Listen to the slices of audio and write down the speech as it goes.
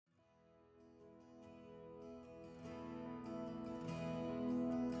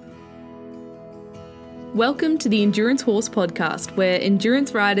Welcome to the Endurance Horse Podcast, where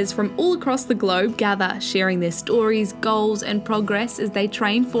endurance riders from all across the globe gather, sharing their stories, goals, and progress as they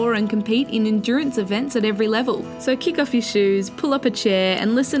train for and compete in endurance events at every level. So kick off your shoes, pull up a chair,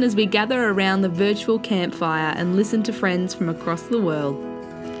 and listen as we gather around the virtual campfire and listen to friends from across the world.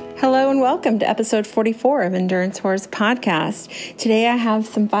 Hello and welcome to episode 44 of Endurance Horse Podcast. Today I have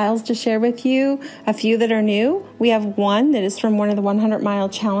some files to share with you, a few that are new. We have one that is from one of the 100-mile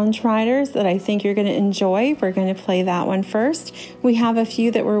challenge riders that I think you're going to enjoy. We're going to play that one first. We have a few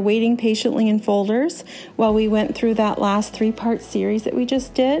that were waiting patiently in folders while we went through that last 3-part series that we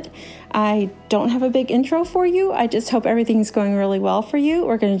just did. I don't have a big intro for you. I just hope everything's going really well for you.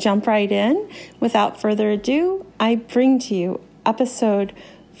 We're going to jump right in. Without further ado, I bring to you episode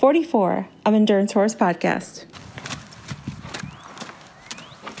 44 of Endurance Horse Podcast.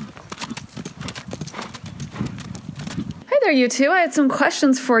 Hi there, you two. I had some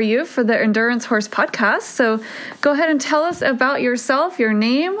questions for you for the Endurance Horse Podcast. So go ahead and tell us about yourself, your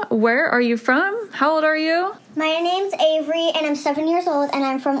name, where are you from, how old are you? My name's Avery, and I'm 7 years old, and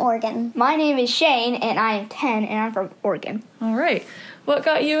I'm from Oregon. My name is Shane, and I am 10, and I'm from Oregon. All right. What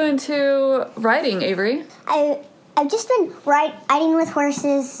got you into riding, Avery? I've just been riding with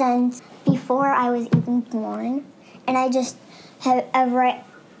horses since before I was even born, and I've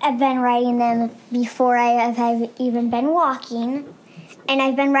been riding them before I have even been walking, and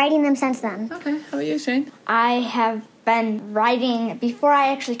I've been riding them since then. Okay, how about you, Shane? I have been riding before I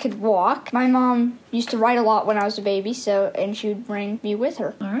actually could walk. My mom used to ride a lot when I was a baby, and she would bring me with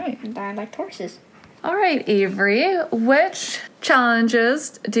her. All right. And I liked horses. All right, Avery, which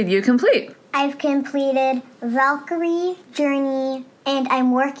challenges did you complete? I've completed Valkyrie, Journey, and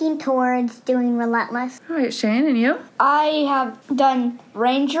I'm working towards doing Relentless. All right, Shane, and you? I have done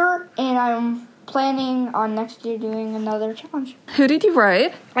Ranger, and I'm planning on next year doing another challenge. Who did you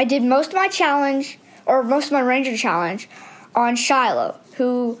ride? I did most of my Ranger challenge on Shiloh,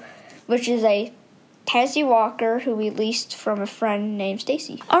 which is a Tennessee Walker who we leased from a friend named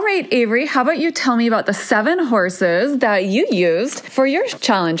Stacy. All right, Avery, how about you tell me about the 7 horses that you used for your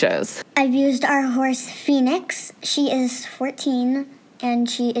challenges? I've used our horse Phoenix. She is 14, and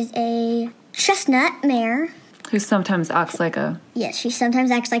she is a chestnut mare. Who sometimes acts like a... Yes, she sometimes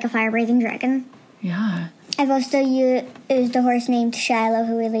acts like a fire-breathing dragon. Yeah. I've also used a horse named Shiloh,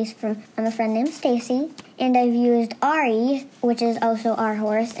 who we leased from a friend named Stacy. And I've used Ari, which is also our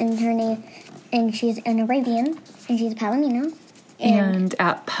horse, and she's an Arabian, and she's a Palomino. And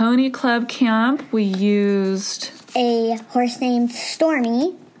at Pony Club Camp, we used a horse named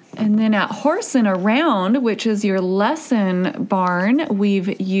Stormy. And then at Horse and Around, which is your lesson barn,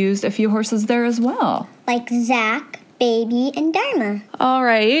 we've used a few horses there as well. Like Zach, Baby, and Dharma. All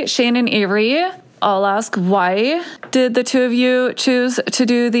right, Shane and Avery, I'll ask, why did the two of you choose to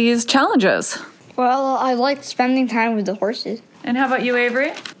do these challenges? Well, I liked spending time with the horses. And how about you,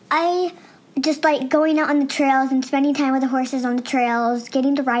 Avery? I just like going out on the trails and spending time with the horses on the trails,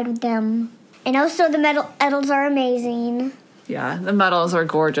 getting to ride with them. And also the medals are amazing. Yeah, the medals are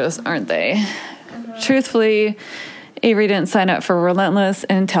gorgeous, aren't they? Truthfully, Avery didn't sign up for Relentless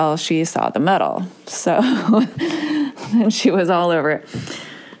until she saw the medal. So, and she was all over it.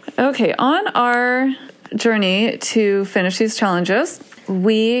 Okay, on our journey to finish these challenges,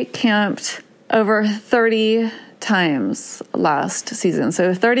 we camped over 30 times last season.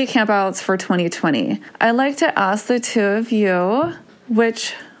 So 30 campouts for 2020. I'd like to ask the two of you,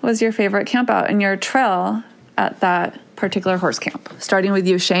 which was your favorite campout and your trail at that particular horse camp? Starting with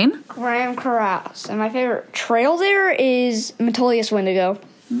you, Shane. Graham Corrals. And my favorite trail there is Metolius Wendigo.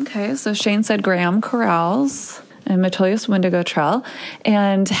 Okay, so Shane said Graham Corrals and Metolius Wendigo Trail.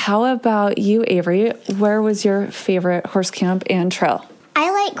 And how about you, Avery? Where was your favorite horse camp and trail? I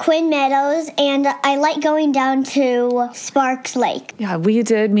like Quinn Meadows, and I like going down to Sparks Lake. Yeah, we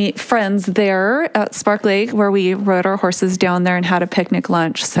did meet friends there at Spark Lake where we rode our horses down there and had a picnic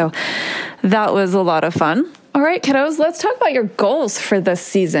lunch. So that was a lot of fun. All right, kiddos, let's talk about your goals for this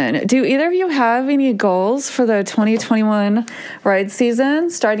season. Do either of you have any goals for the 2021 ride season?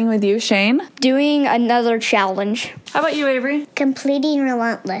 Starting with you, Shane. Doing another challenge. How about you, Avery? Completing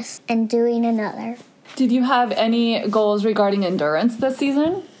Relentless and doing another. Did you have any goals regarding endurance this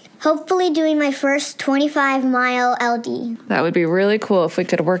season? Hopefully doing my first 25-mile LD. That would be really cool if we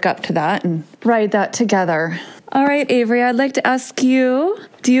could work up to that and ride that together. All right, Avery, I'd like to ask you,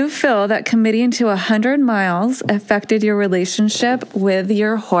 do you feel that committing to 100 miles affected your relationship with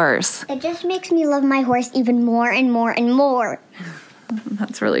your horse? It just makes me love my horse even more and more and more.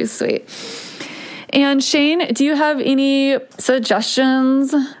 That's really sweet. And Shane, do you have any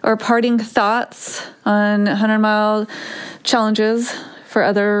suggestions or parting thoughts on 100-mile challenges for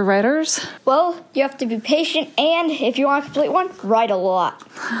other riders? Well, you have to be patient, and if you want to complete one, ride a lot.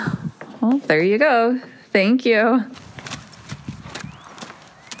 Well, there you go. Thank you.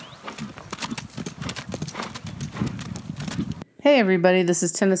 Hey everybody, this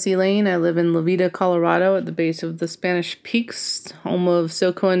is Tennessee Lane. I live in La Veta, Colorado at the base of the Spanish Peaks, home of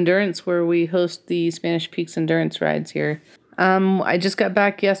SoCo Endurance, where we host the Spanish Peaks Endurance rides here. I just got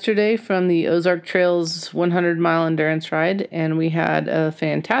back yesterday from the Ozark Trails 100-mile endurance ride, and we had a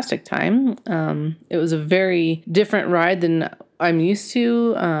fantastic time. It was a very different ride than I'm used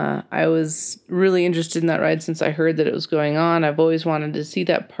to. I was really interested in that ride since I heard that it was going on. I've always wanted to see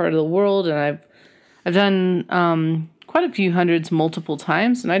that part of the world, and I've done quite a few hundreds multiple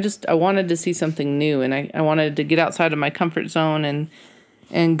times, and I wanted to see something new, and I wanted to get outside of my comfort zone, and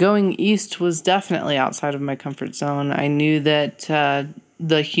going east was definitely outside of my comfort zone. I knew that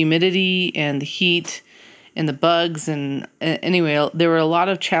the humidity and the heat and the bugs, and anyway, there were a lot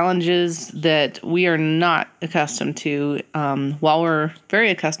of challenges that we are not accustomed to, while we're very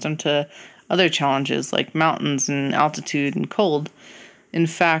accustomed to other challenges like mountains and altitude and cold. In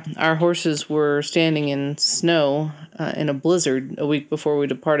fact, our horses were standing in snow in a blizzard a week before we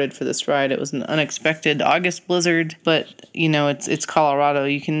departed for this ride. It was an unexpected August blizzard, but it's Colorado.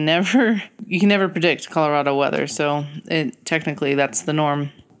 You can never predict Colorado weather, so technically that's the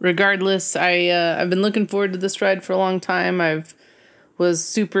norm. Regardless, I've been looking forward to this ride for a long time. Was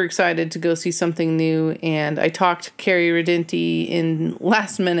super excited to go see something new, and I talked Carrie Redenti in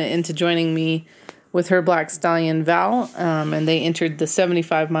last minute into joining me with her black stallion Val, and they entered the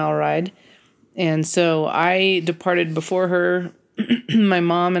 75-mile ride. And so I departed before her. My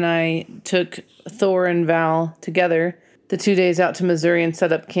mom and I took Thor and Val together the 2 days out to Missouri and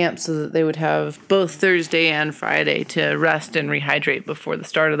set up camp so that they would have both Thursday and Friday to rest and rehydrate before the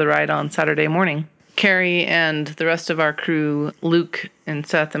start of the ride on Saturday morning. Carrie and the rest of our crew, Luke and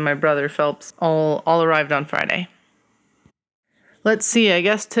Seth and my brother Phelps, all arrived on Friday. Let's see, I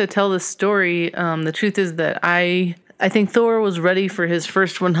guess to tell this story, the truth is that I think Thor was ready for his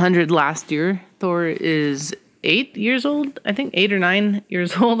first 100 last year. Thor is 8 years old, I think 8 or 9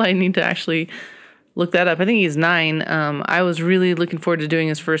 years old. I need to actually look that up. I think he's 9. I was really looking forward to doing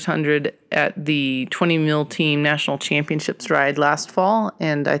his first 100 at the 20 Mule Team National Championships ride last fall,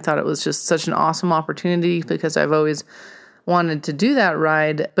 and I thought it was just such an awesome opportunity because I've always wanted to do that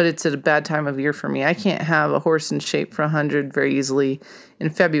ride, but it's at a bad time of year for me. I can't have a horse in shape for 100 very easily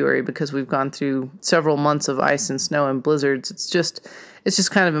in February because we've gone through several months of ice and snow and blizzards. It's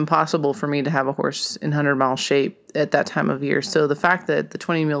just kind of impossible for me to have a horse in 100-mile shape at that time of year. So the fact that the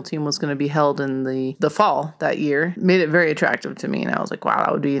 20 Mule Team was going to be held in the fall that year made it very attractive to me. And I was like, wow,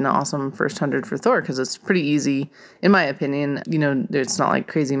 that would be an awesome first 100 for Thor because it's pretty easy, in my opinion. It's not like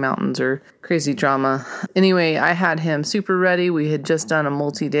crazy mountains or crazy drama. Anyway, I had him super ready. We had just done a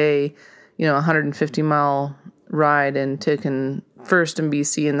multi-day, 150-mile ride and taken first in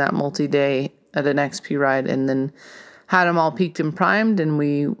BC in that multi-day at an XP ride, and then had him all peaked and primed, and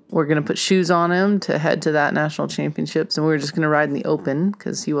we were going to put shoes on him to head to that national championships, and we were just going to ride in the open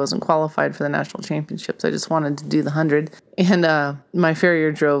because he wasn't qualified for the national championships. I just wanted to do the 100, and my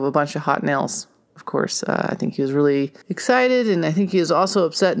farrier drove a bunch of hot nails. Of course, I think he was really excited, and I think he was also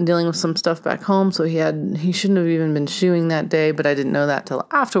upset and dealing with some stuff back home, so he shouldn't have even been shoeing that day, but I didn't know that till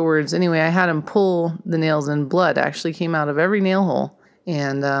afterwards. Anyway, I had him pull the nails, and blood actually came out of every nail hole,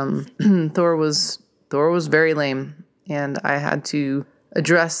 and Thor was very lame. And I had to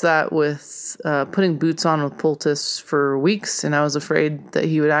address that with putting boots on with poultice for weeks. And I was afraid that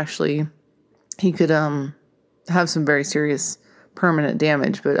he could have some very serious permanent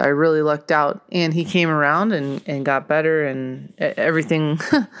damage. But I really lucked out. And he came around and got better and everything.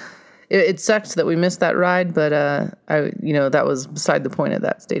 It sucked that we missed that ride, but that was beside the point at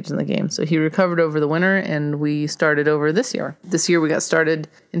that stage in the game. So he recovered over the winter, and we started over this year. This year we got started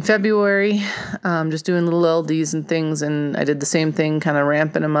in February, just doing little LDs and things, and I did the same thing, kind of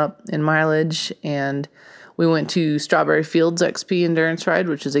ramping him up in mileage, and we went to Strawberry Fields XP Endurance Ride,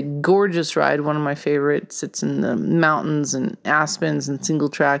 which is a gorgeous ride, one of my favorites. It's in the mountains and aspens and single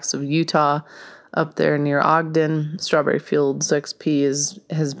tracks of Utah, up there near Ogden. Strawberry Fields XP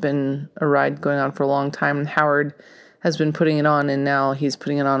has been a ride going on for a long time, and Howard has been putting it on, and now he's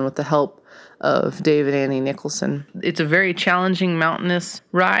putting it on with the help of Dave and Annie Nicholson. It's a very challenging mountainous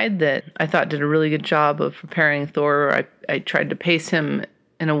ride that I thought did a really good job of preparing Thor. I tried to pace him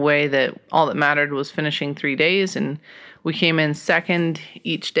in a way that all that mattered was finishing 3 days, and we came in second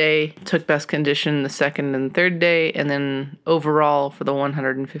each day, took best condition the second and third day, and then overall for the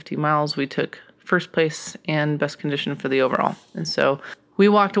 150 miles, we took first place and best condition for the overall. And so we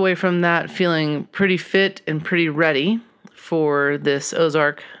walked away from that feeling pretty fit and pretty ready for this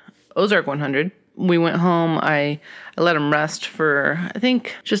Ozark 100. We went home. I let him rest for, I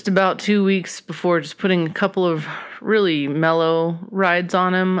think, just about 2 weeks before just putting a couple of really mellow rides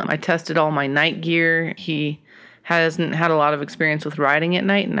on him. I tested all my night gear. He hasn't had a lot of experience with riding at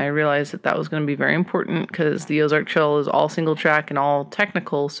night, and I realized that was going to be very important because the Ozark Trail is all single track and all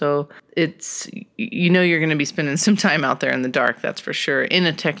technical, so it's, you're going to be spending some time out there in the dark, that's for sure, in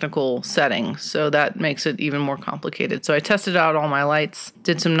a technical setting, so that makes it even more complicated. So I tested out all my lights,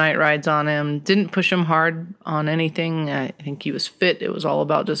 did some night rides on him, didn't push him hard on anything. I think he was fit. It was all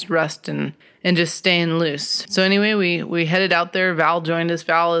about just rest and just staying loose. So anyway, we headed out there. Val joined us.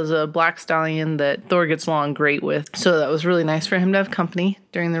 Val is a black stallion that Thor gets along great with. So that was really nice for him to have company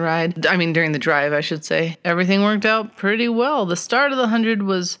during the drive, I should say. Everything worked out pretty well. The start of the 100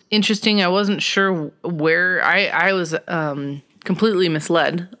 was interesting. I wasn't sure where. I was completely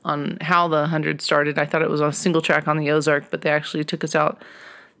misled on how the 100 started. I thought it was on a single track on the Ozark, but they actually took us out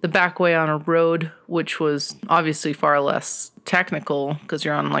the back way on a road, which was obviously far less technical because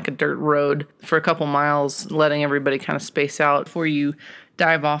you're on like a dirt road for a couple miles, letting everybody kind of space out before you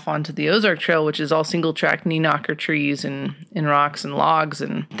dive off onto the Ozark Trail, which is all single track knee knocker trees and rocks and logs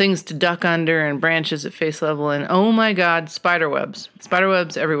and things to duck under and branches at face level. And oh my God, spider webs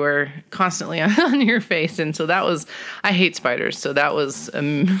everywhere, constantly on your face. And so I hate spiders. So that was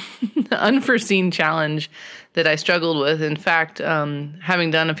an unforeseen challenge that I struggled with. In fact, having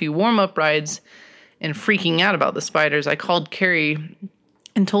done a few warm-up rides and freaking out about the spiders, I called Carrie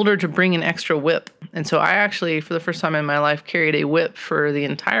and told her to bring an extra whip. And so I actually, for the first time in my life, carried a whip for the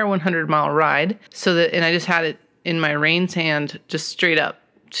entire 100-mile ride. And I just had it in my reins hand, just straight up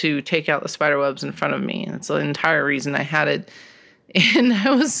to take out the spider webs in front of me. And that's the entire reason I had it. And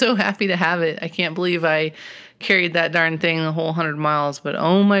I was so happy to have it. I can't believe I carried that darn thing the whole 100 miles, but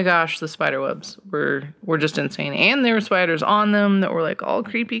oh my gosh, the spider webs were just insane. And there were spiders on them that were like all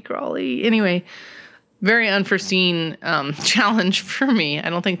creepy crawly. Anyway, very unforeseen challenge for me. I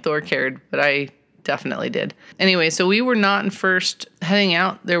don't think Thor cared, but I definitely did. Anyway, so we were not in first heading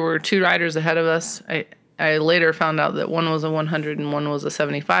out. There were two riders ahead of us. I later found out that one was a 100 and one was a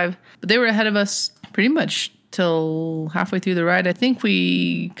 75, but they were ahead of us pretty much till halfway through the ride. I think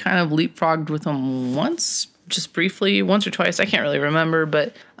we kind of leapfrogged with them once or twice. I can't really remember,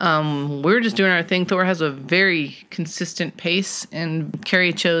 but we were just doing our thing. Thor has a very consistent pace, and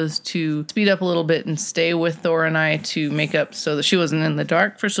Carrie chose to speed up a little bit and stay with Thor and I to make up so that she wasn't in the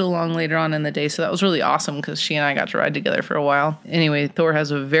dark for so long later on in the day. So that was really awesome because she and I got to ride together for a while. Anyway, Thor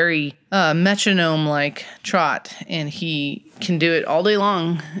has a very metronome-like trot, and he can do it all day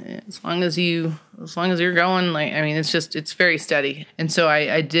long as long as you're going. It's very steady. And so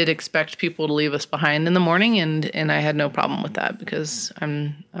I did expect people to leave us behind in the morning, and I had no problem with that because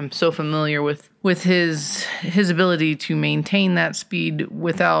I'm so familiar with his ability to maintain that speed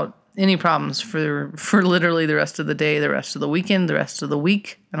without any problems for literally the rest of the day, the rest of the weekend, the rest of the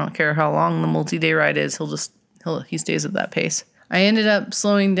week. I don't care how long the multi-day ride is. He stays at that pace. I ended up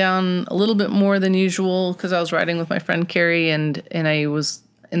slowing down a little bit more than usual because I was riding with my friend Carrie, and I was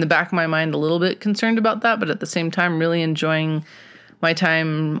in the back of my mind a little bit concerned about that, but at the same time really enjoying my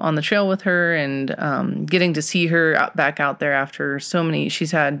time on the trail with her and getting to see her back out there after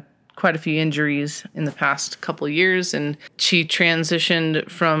she's had quite a few injuries in the past couple of years, and she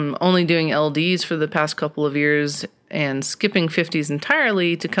transitioned from only doing LDs for the past couple of years and skipping 50s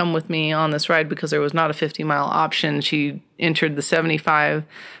entirely to come with me on this ride because there was not a 50-mile option. She entered the 75.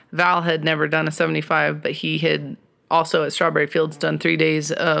 Val had never done a 75, but he had also at Strawberry Fields done 3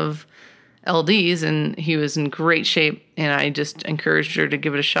 days of LDs, and he was in great shape, and I just encouraged her to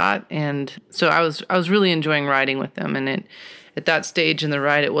give it a shot. And so I was really enjoying riding with them, and at that stage in the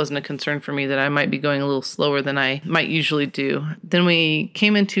ride, it wasn't a concern for me that I might be going a little slower than I might usually do. Then we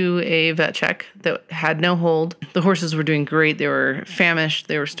came into a vet check that had no hold. The horses were doing great. They were famished.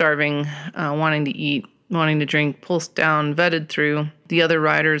 They were starving, wanting to eat, wanting to drink, pulsed down, vetted through. The other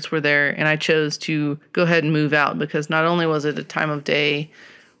riders were there, and I chose to go ahead and move out because not only was it a time of day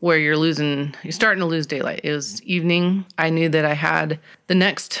where you're starting to lose daylight. It was evening. I knew that I had the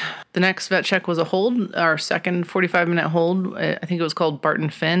next vet check was a hold, our second 45-minute hold. I think it was called Barton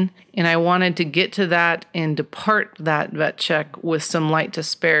Finn. And I wanted to get to that and depart that vet check with some light to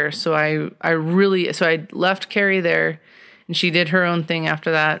spare. So I left Carrie there, and she did her own thing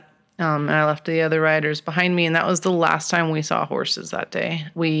after that. And I left the other riders behind me, and that was the last time we saw horses that day.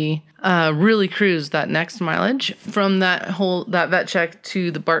 We really cruised that next mileage from that vet check to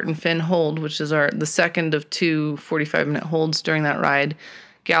the Barton Finn hold, which is the second of two 45-minute holds during that ride.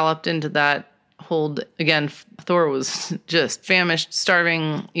 Galloped into that hold. Again, Thor was just famished,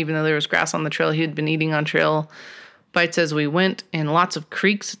 starving, even though there was grass on the trail. He had been eating on trail bites as we went, and lots of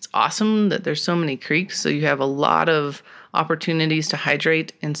creeks. It's awesome that there's so many creeks, so you have a lot of opportunities to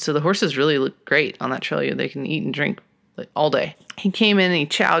hydrate, and so the horses really look great on that trail. They can eat and drink all day. He came in and he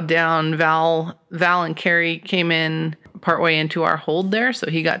chowed down. Val and Carrie came in partway into our hold there, so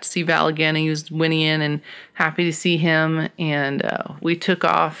he got to see Val again, and he was whinnying and happy to see him. And we took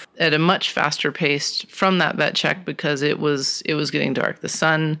off at a much faster pace from that vet check because it was getting dark. The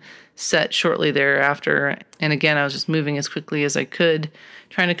sun set shortly thereafter, and again, I was just moving as quickly as I could,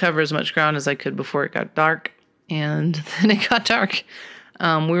 trying to cover as much ground as I could before it got dark. And then it got dark.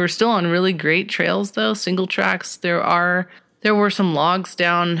 We were still on really great trails, though, single tracks. There were some logs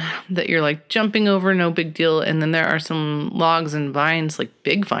down that you're like jumping over, no big deal. And then there are some logs and vines, like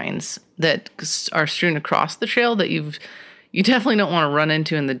big vines, that are strewn across the trail that you definitely don't want to run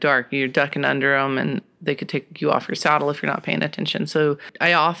into in the dark. You're ducking under them, and they could take you off your saddle if you're not paying attention. So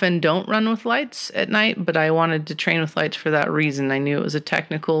I often don't run with lights at night, but I wanted to train with lights for that reason. I knew it was a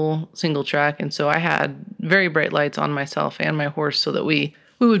technical single track, and so I had very bright lights on myself and my horse so that we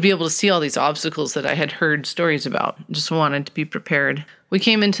would be able to see all these obstacles that I had heard stories about. Just wanted to be prepared. We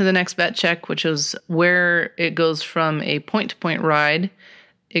came into the next vet check, which is where it goes from a point-to-point ride.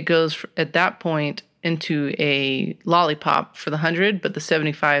 It goes at that point into a lollipop for the 100, but the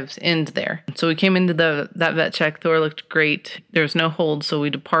 75s end there. So we came into that vet check. Thor looked great. There was no hold, so we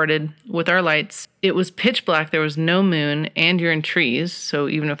departed with our lights. It was pitch black. There was no moon, and you're in trees. So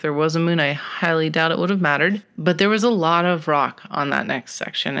even if there was a moon, I highly doubt it would have mattered. But there was a lot of rock on that next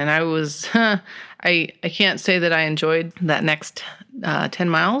section, and I was, I can't say that I enjoyed that next 10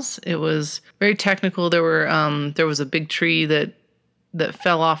 miles. It was very technical. There was a big tree that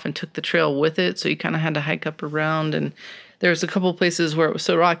fell off and took the trail with it, so you kind of had to hike up around, and there was a couple places where it was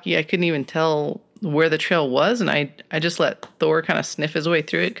so rocky I couldn't even tell where the trail was, and I just let Thor kind of sniff his way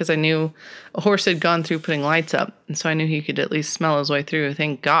through it because I knew a horse had gone through putting lights up, and so I knew he could at least smell his way through.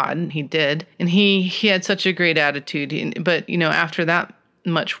 Thank God he did, and he had such a great attitude. But after that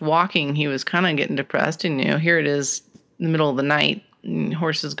much walking, he was kind of getting depressed, and here it is in the middle of the night, and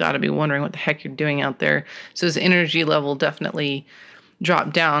horses got to be wondering what the heck you're doing out there. So his energy level definitely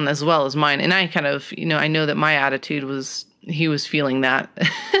dropped down, as well as mine. And I kind of, I know that my attitude was, he was feeling that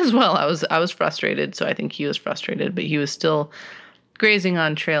as well. I was frustrated, so I think he was frustrated, but he was still grazing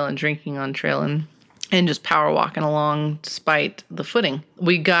on trail and drinking on trail and just power walking along despite the footing.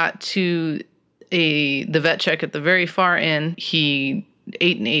 We got to the vet check at the very far end. He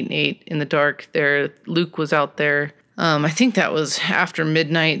ate in the dark there. Luke was out there. I think that was after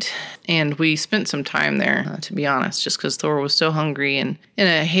midnight, and we spent some time there, to be honest, just because Thor was so hungry, and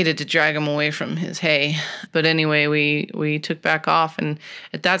I hated to drag him away from his hay. But anyway, we took back off, and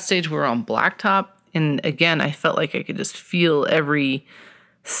at that stage we were on blacktop, and again, I felt like I could just feel every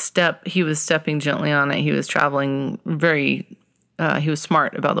step. He was stepping gently on it. He was traveling he was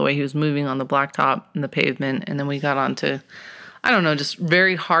smart about the way he was moving on the blacktop and the pavement, and then we got onto, I don't know, just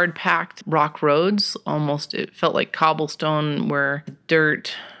very hard-packed rock roads. Almost, it felt like cobblestone where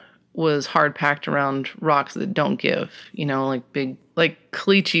dirt was hard-packed around rocks that don't give, like big, like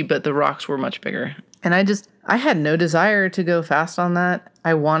caliche, but the rocks were much bigger. And I had no desire to go fast on that.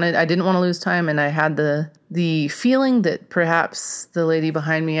 I didn't want to lose time, and I had the feeling that perhaps the lady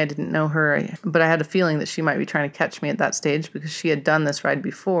behind me, I didn't know her, but I had a feeling that she might be trying to catch me at that stage because she had done this ride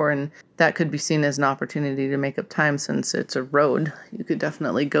before, and that could be seen as an opportunity to make up time since it's a road. You could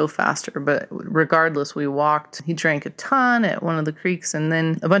definitely go faster, but regardless, we walked. He drank a ton at one of the creeks, and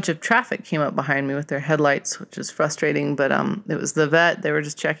then a bunch of traffic came up behind me with their headlights, which is frustrating, but it was the vet. They were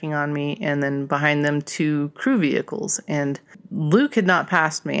just checking on me, and then behind them 2 crew vehicles, and Luke had not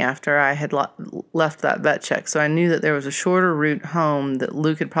passed me after I had left that vet check, so I knew that there was a shorter route home that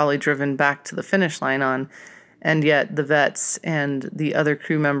Luke had probably driven back to the finish line on, and yet the vets and the other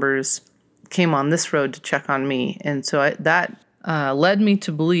crew members came on this road to check on me, and so that led me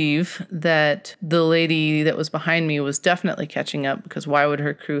to believe that the lady that was behind me was definitely catching up, because why would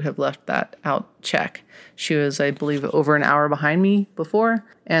her crew have left that out check? She was, I believe, over an hour behind me before,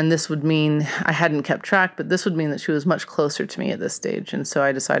 and this would mean I hadn't kept track, but this would mean that she was much closer to me at this stage, and so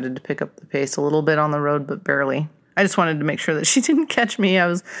I decided to pick up the pace a little bit on the road, but barely. I just wanted to make sure that she didn't catch me.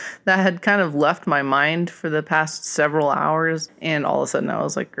 That had kind of left my mind for the past several hours, and all of a sudden I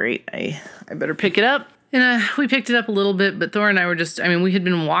was like, great, I better pick it up. And we picked it up a little bit, but Thor and I were we had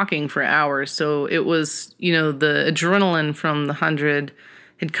been walking for hours, so it was, the adrenaline from the 100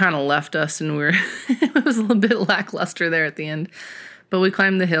 had kind of left us, and it was a little bit lackluster there at the end. But we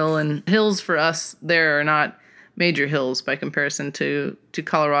climbed the hill, and hills for us there are not major hills by comparison to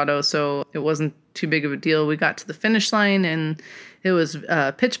Colorado, so it wasn't too big of a deal. We got to the finish line, and It was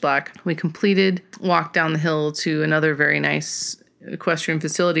pitch black. We walked down the hill to another very nice equestrian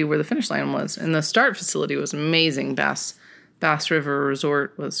facility where the finish line was. And the start facility was amazing. Bass River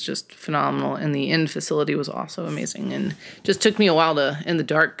Resort was just phenomenal. And the end facility was also amazing. And just took me a while to, in the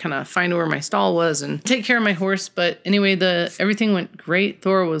dark, kind of find where my stall was and take care of my horse. But anyway, everything went great.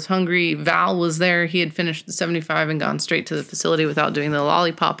 Thor was hungry. Val was there. He had finished the 75 and gone straight to the facility without doing the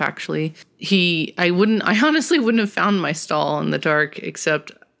lollipop, actually. I honestly wouldn't have found my stall in the dark,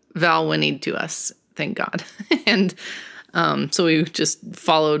 except Val whinnied to us. Thank God. And so we just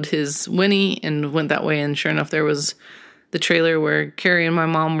followed his whinny and went that way. And sure enough, there was the trailer where Carrie and my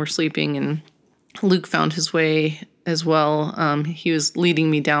mom were sleeping, and Luke found his way as well. He was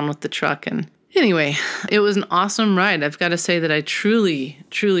leading me down with the truck. And anyway, it was an awesome ride. I've got to say that I truly,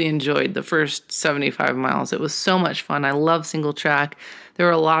 truly enjoyed the first 75 miles. It was so much fun. I love single track. There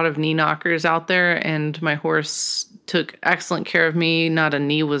were a lot of knee knockers out there, and my horse took excellent care of me. Not a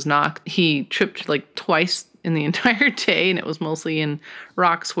knee was knocked. He tripped like twice in the entire day, and it was mostly in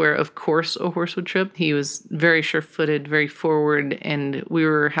rocks where, of course, a horse would trip. He was very sure-footed, very forward, and we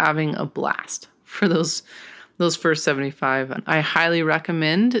were having a blast for those first 75. I highly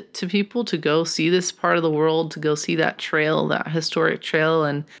recommend to people to go see this part of the world, to go see that trail, that historic trail,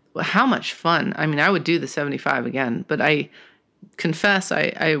 and how much fun. I mean, I would do the 75 again, but I confess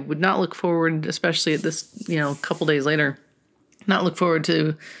I would not look forward, especially at this, couple days later, not look forward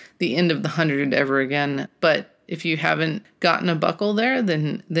to the end of the 100 ever again. But if you haven't gotten a buckle there,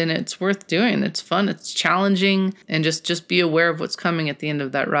 then it's worth doing. It's fun, it's challenging, and just be aware of what's coming at the end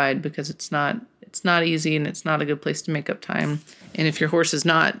of that ride, because it's not easy, and it's not a good place to make up time. And if your horse is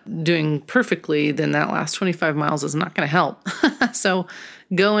not doing perfectly, then that last 25 miles is not going to help. So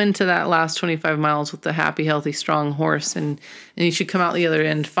go into that last 25 miles with a happy, healthy, strong horse, and you should come out the other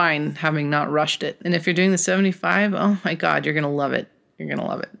end fine, having not rushed it. And if you're doing the 75, oh my God, you're going to love it. You're going to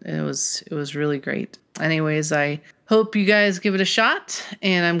love it. It was really great. Anyways, I hope you guys give it a shot,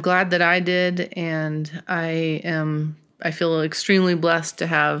 and I'm glad that I did. And I feel extremely blessed to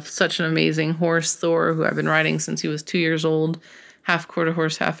have such an amazing horse, Thor, who I've been riding since he was 2 years old, half quarter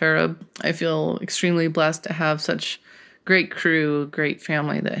horse, half Arab. I feel extremely blessed to have such great crew, great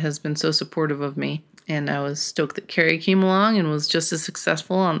family that has been so supportive of me. And I was stoked that Carrie came along and was just as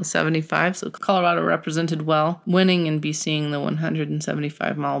successful on the 75. So Colorado represented well, winning and BCing the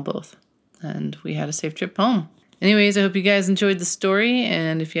 175 mile both. And we had a safe trip home. Anyways, I hope you guys enjoyed the story.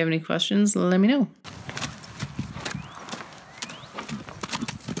 And if you have any questions, let me know.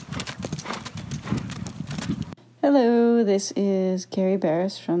 Hello, this is Carrie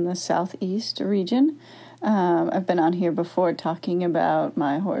Barris from the Southeast region. I've been on here before talking about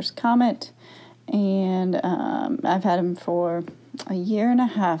my horse Comet, and I've had him for a year and a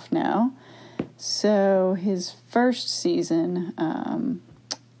half now. So his first season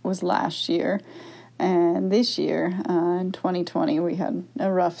was last year, and this year, in 2020, we had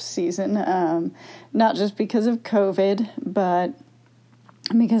a rough season, not just because of COVID, but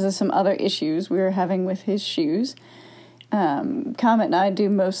because of some other issues we were having with his shoes. Comet and I do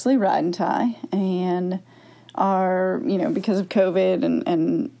mostly ride and tie, and because of COVID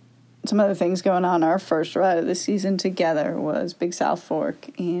and some other things going on, our first ride of the season together was Big South Fork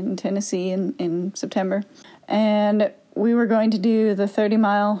in Tennessee in September. And we were going to do the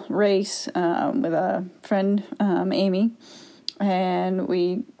 30-mile race with a friend, Amy, and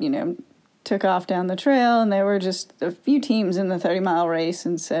we, took off down the trail, and there were just a few teams in the 30-mile race.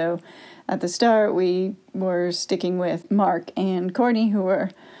 And so at the start, we were sticking with Mark and Courtney, who were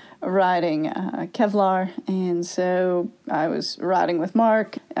riding Kevlar. And so I was riding with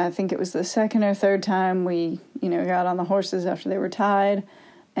Mark. I think it was the second or third time we, got on the horses after they were tied.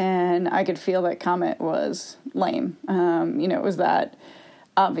 And I could feel that Comet was lame. It was that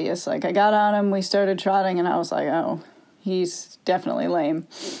obvious. Like, I got on him, we started trotting, and I was like, oh, he's definitely lame.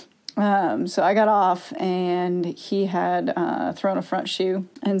 So I got off, and he had thrown a front shoe.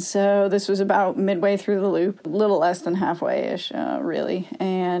 And so this was about midway through the loop, a little less than halfway-ish, really.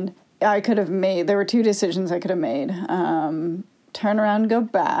 And there were two decisions I could have made. Turn around and go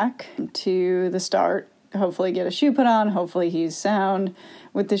back to the start, hopefully get a shoe put on, hopefully he's sound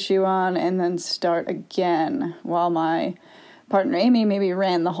with the shoe on, and then start again while my partner Amy maybe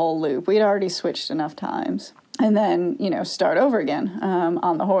ran the whole loop. We'd already switched enough times. And then, start over again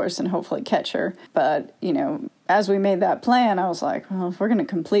on the horse and hopefully catch her. But, as we made that plan, I was like, well, if we're going to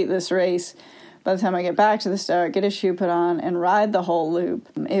complete this race, by the time I get back to the start, get a shoe put on, and ride the whole loop,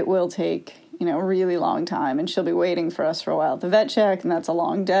 it will take, a really long time. And she'll be waiting for us for a while at the vet check, and that's a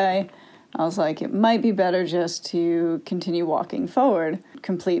long day. I was like, it might be better just to continue walking forward,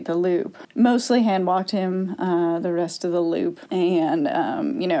 complete the loop. Mostly hand walked him the rest of the loop. And,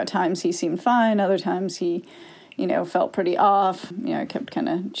 at times he seemed fine. Other times he, felt pretty off. I kept kind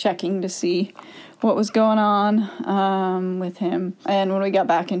of checking to see what was going on with him. And when we got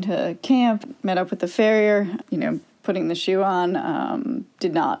back into camp, met up with the farrier, putting the shoe on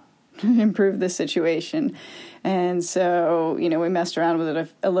did not improve the situation. And so, we messed around with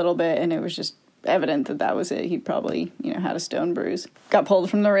it a little bit, and it was just evident that was it. He'd probably, had a stone bruise. Got pulled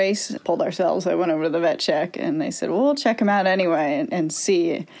from the race, pulled ourselves. I went over to the vet check, and they said, well, we'll check him out anyway and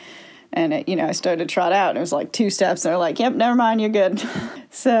see. And, I started to trot out, and it was like 2 steps, and they're like, yep, never mind, you're good.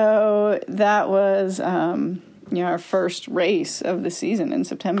 So that was, our first race of the season in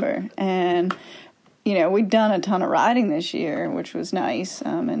September. And, we'd done a ton of riding this year, which was nice.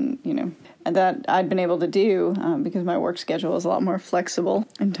 And that I'd been able to do because my work schedule is a lot more flexible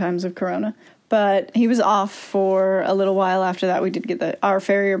in times of Corona. But he was off for a little while after that. We did get our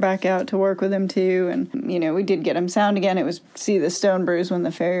farrier back out to work with him too. And, we did get him sound again. It was see the stone bruise when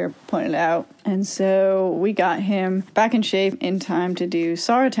the farrier pointed out. And so we got him back in shape in time to do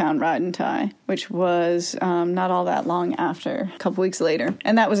Saratown Ride and Tie, which was not all that long after, a couple weeks later.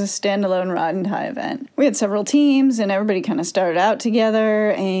 And that was a standalone Ride and Tie event. We had several teams, and everybody kind of started out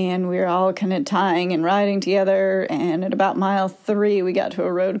together, and we were all kind of tying and riding together. And at about mile 3, we got to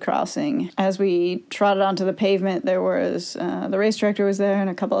a road crossing. As we trotted onto the pavement, there was the race director was there and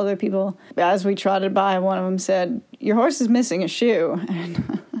a couple other people. As we trotted by, one of them said, "Your horse is missing a shoe."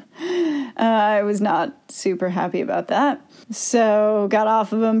 And I was not super happy about that. So got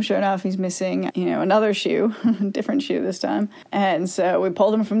off of him. Sure enough, he's missing, another shoe, different shoe this time. And so we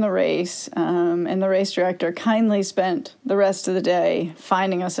pulled him from the race. And the race director kindly spent the rest of the day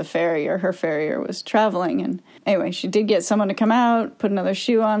finding us a farrier. Her farrier was traveling. And anyway, she did get someone to come out, put another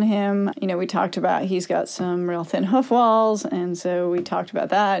shoe on him. We talked about he's got some real thin hoof walls. And so we talked about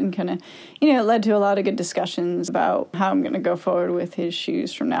that and kind of, it led to a lot of good discussions about how I'm going to go forward with his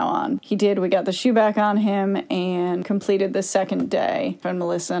shoes from now on. We got the shoe back on him and completed the second day. And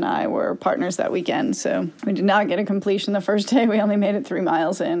Melissa and I were partners that weekend, so we did not get a completion the first day. We only made it 3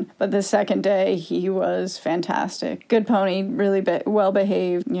 miles in. But the second day, he was fantastic. Good pony, really well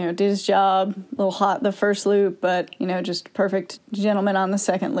behaved, did his job. A little hot the first loop, but, just perfect gentleman on the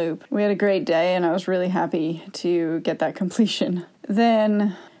second loop. We had a great day, and I was really happy to get that completion.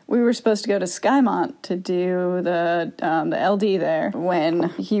 Then we were supposed to go to Skymont to do the LD there when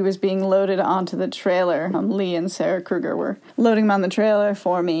he was being loaded onto the trailer. Lee and Sarah Kruger were loading him on the trailer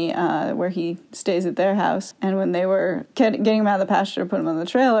for me where he stays at their house. And when they were getting him out of the pasture to put him on the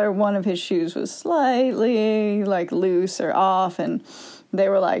trailer, one of his shoes was slightly loose or off, and they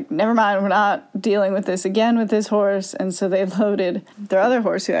were like, never mind, we're not dealing with this again with this horse. And so they loaded their other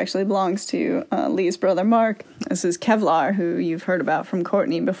horse, who actually belongs to Lee's brother, Mark. This is Kevlar, who you've heard about from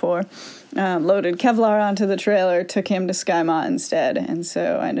Courtney before. Loaded Kevlar onto the trailer, took him to Skymont instead. And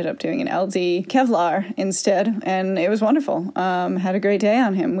so I ended up doing an LD Kevlar instead. And it was wonderful. Had a great day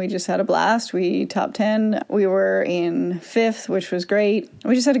on him. We just had a blast. We top 10. We were in 5th, which was great.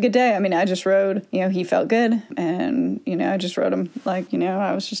 We just had a good day. I mean, I just rode, he felt good. And, I just rode him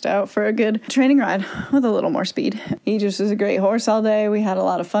I was just out for a good training ride with a little more speed. He just was a great horse all day. We had a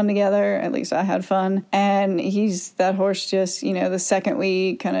lot of fun together. At least I had fun. And that horse just, the second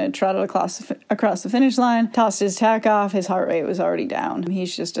we kind of trotted across the finish line, tossed his tack off, his heart rate was already down.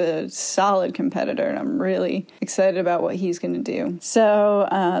 He's just a solid competitor, and I'm really excited about what he's going to do. So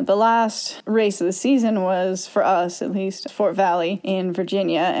the last race of the season was, for us at least, Fort Valley in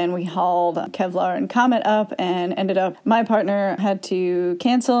Virginia, and we hauled Kevlar and Comet up, and ended up, my partner had to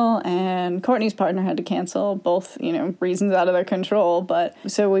cancel, and Courtney's partner had to cancel, both, reasons out of their control, but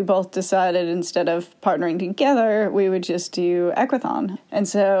so we both decided instead of partnering together, we would just do Equithon. And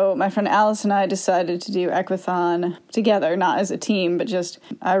so my friend Alice and I decided to do Equithon together, not as a team, but just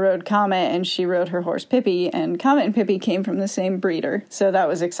I rode Comet and she rode her horse Pippi, and Comet and Pippi came from the same breeder. So that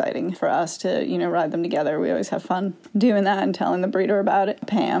was exciting for us to, ride them together. We always have fun doing that and telling the breeder about it,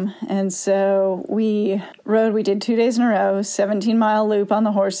 Pam. And so we did 2 days in a row, 17-mile loop on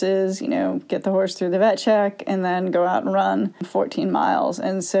the horses, get the horse through the vet check, and then go out and run 14 miles.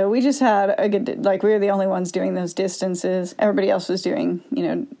 And so we just had a good, we were the only ones doing those distances. Everybody else was doing,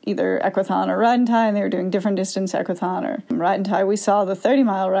 either Equithon or Ride and Tie, and they were doing different distance Equithon or Ride and Tie. We saw the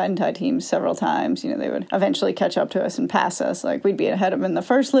 30-mile Ride and Tie team several times. They would eventually catch up to us and pass us. We'd be ahead of them in the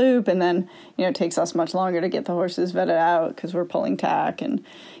first loop, and then, it takes us much longer to get the horses vetted out because we're pulling tack and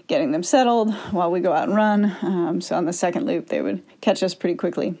getting them settled while we go out and run. So on the second loop, they would catch us pretty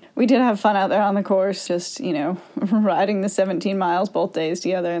quickly. We did have fun out there on the course, just, riding the 17 miles both days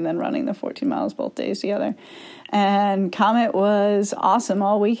together and then running the 14 miles both days together. And Comet was awesome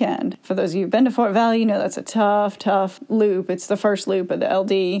all weekend. For those of you who've been to Fort Valley, you know that's a tough loop. It's the first loop of the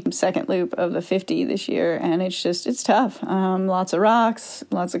LD, second loop of the 50 this year, and it's tough. Lots of rocks,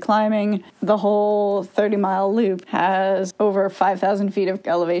 lots of climbing. The whole 30-mile loop has over 5,000 feet of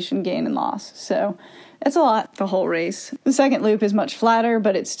elevation gain and loss. So it's a lot, the whole race. The second loop is much flatter,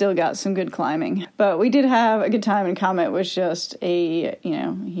 but it's still got some good climbing. But we did have a good time, and Comet was just he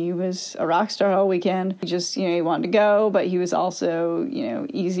was a rock star all weekend. He wanted to go, but he was also,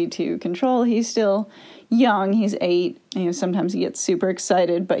 easy to control. He's still young. He's 8. Sometimes he gets super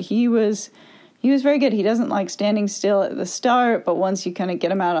excited, but he was very good. He doesn't like standing still at the start, but once you kind of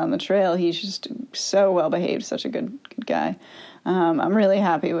get him out on the trail, he's just so well behaved, such a good guy. I'm really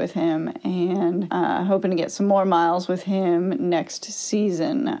happy with him, and hoping to get some more miles with him next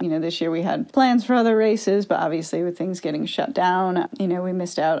season. This year we had plans for other races, but obviously with things getting shut down, we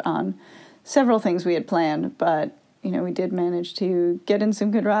missed out on several things we had planned, but we did manage to get in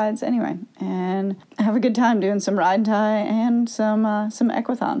some good rides anyway, and have a good time doing some ride and tie and some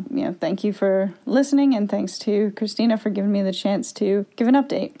equathon. Thank you for listening, and thanks to Christina for giving me the chance to give an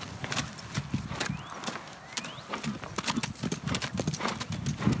update.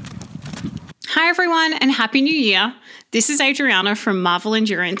 Hi everyone, and Happy New Year. This is Adriana from Marvel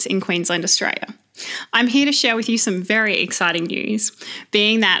Endurance in Queensland, Australia. I'm here to share with you some very exciting news,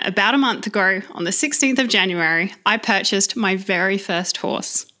 being that about a month ago, on the 16th of January, I purchased my very first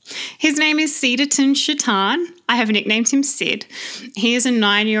horse. His name is Cedarton Shaitan. I have nicknamed him Sid. He is a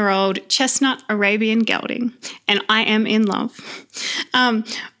 9-year-old chestnut Arabian gelding, and I am in love.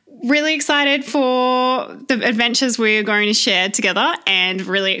 Really excited for the adventures we're going to share together, and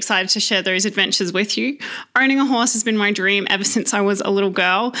really excited to share those adventures with you. Owning a horse has been my dream ever since I was a little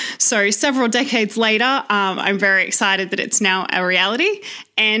girl. So several decades later, I'm very excited that it's now a reality,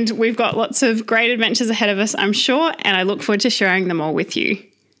 and we've got lots of great adventures ahead of us, I'm sure, and I look forward to sharing them all with you.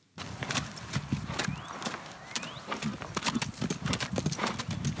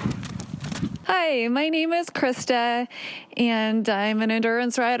 Hi, my name is Krista, and I'm an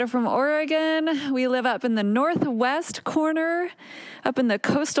endurance rider from Oregon. We live up in the northwest corner, up in the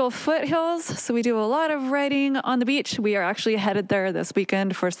coastal foothills, so we do a lot of riding on the beach. We are actually headed there this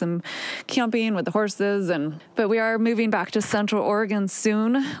weekend for some camping with the horses, but we are moving back to Central Oregon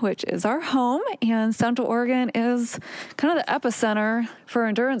soon, which is our home, and Central Oregon is kind of the epicenter for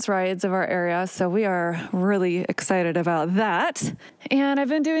endurance rides of our area, so we are really excited about that. And I've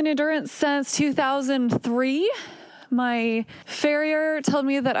been doing endurance since 2003. My farrier told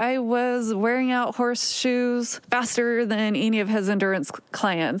me that I was wearing out horseshoes faster than any of his endurance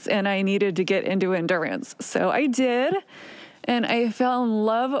clients, and I needed to get into endurance. So I did, and I fell in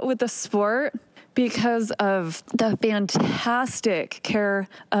love with the sport because of the fantastic care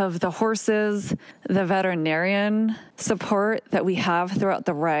of the horses, the veterinarian support that we have throughout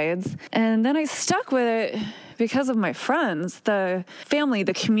the rides. And then I stuck with it because of my friends, the family,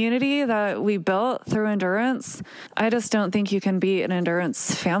 the community that we built through endurance. I just don't think you can be an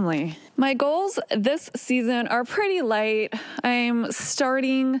endurance family. My goals this season are pretty light. I'm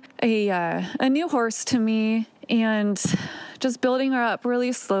starting a new horse to me and just building her up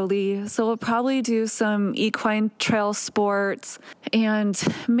really slowly. So we'll probably do some equine trail sports and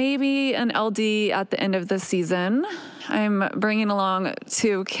maybe an LD at the end of the season. I'm bringing along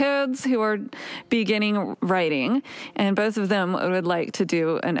 2 kids who are beginning riding, and both of them would like to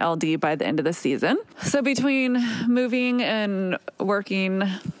do an LD by the end of the season. So between moving and working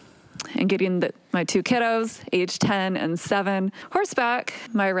and getting my 2 kiddos, age 10 and 7, horseback,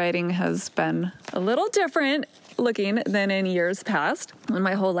 my riding has been a little different looking than in years past, when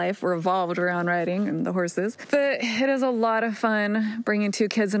my whole life revolved around riding and the horses. But it is a lot of fun bringing 2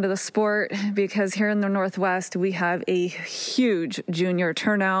 kids into the sport, because here in the Northwest, we have a huge junior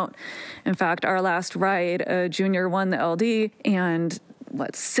turnout. In fact, our last ride, a junior won the LD, and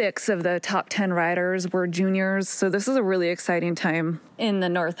 6 of the top 10 riders were juniors. So this is a really exciting time in the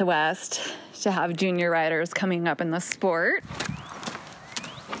Northwest to have junior riders coming up in the sport.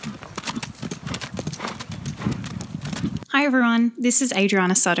 Hi everyone, this is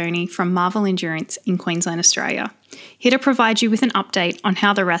Adriana Sardoni from Marvel Endurance in Queensland, Australia, here to provide you with an update on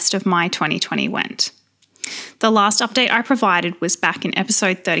how the rest of my 2020 went. The last update I provided was back in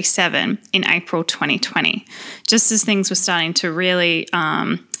episode 37 in April 2020, just as things were starting to really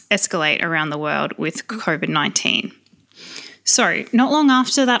escalate around the world with COVID-19. So not long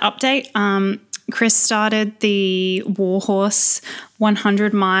after that update, Chris started the Warhorse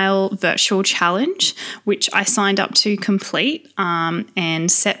 100-mile virtual challenge, which I signed up to complete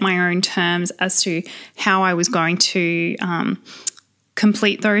and set my own terms as to how I was going to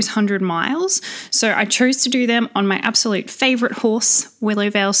complete those 100 miles. So I chose to do them on my absolute favourite horse,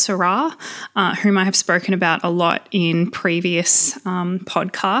 Willowvale Syrah, whom I have spoken about a lot in previous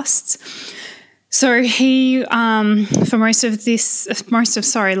podcasts. So he, for most of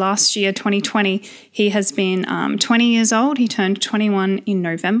last year, 2020, he has been 20 years old. He turned 21 in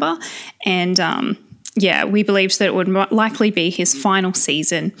November. And we believed that it would likely be his final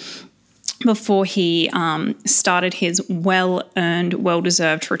season before he started his well-earned,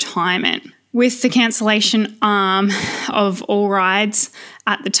 well-deserved retirement. With the cancellation of all rides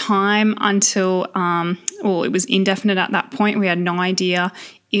at the time until, it was indefinite at that point, we had no idea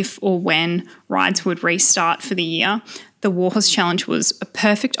if or when rides would restart for the year. The Warhorse Challenge was a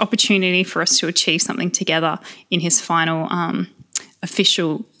perfect opportunity for us to achieve something together in his final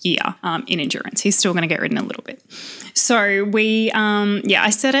official year in endurance. He's still going to get ridden a little bit. So I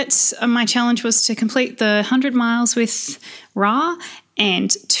set it. My challenge was to complete the 100 miles with Ra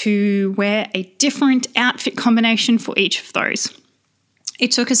and to wear a different outfit combination for each of those.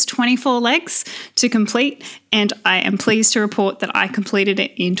 It took us 24 legs to complete, and I am pleased to report that I completed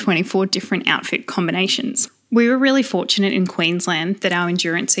it in 24 different outfit combinations. We were really fortunate in Queensland that our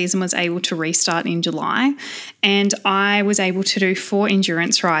endurance season was able to restart in July, and I was able to do 4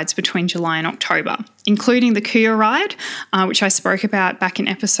 endurance rides between July and October, including the Kuya ride, which I spoke about back in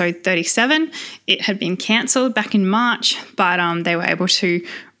episode 37. It had been cancelled back in March, but they were able to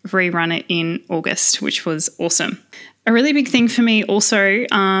rerun it in August, which was awesome. A really big thing for me also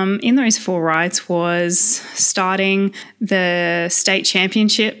in those 4 rides was starting the state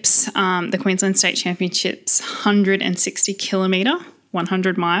championships, the Queensland State Championships 160 kilometre,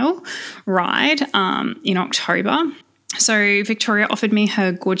 100 mile ride in October. So Victoria offered me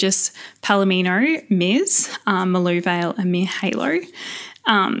her gorgeous Palomino Ms, Maluevale and Mir Halo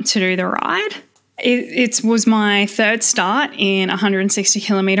to do the ride. It was my third start in a 160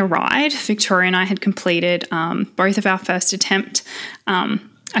 kilometre ride. Victoria and I had completed both of our first attempt a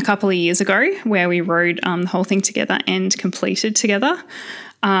couple of years ago, where we rode the whole thing together and completed together.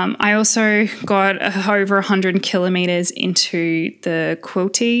 I also got over 100 kilometres into the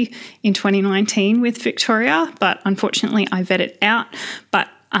Quilty in 2019 with Victoria, but unfortunately I vet it out. But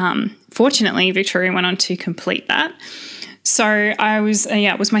fortunately, Victoria went on to complete that. So it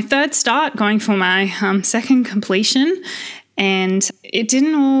was my third start, going for my second completion, and it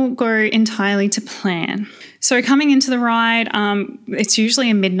didn't all go entirely to plan. So coming into the ride, it's usually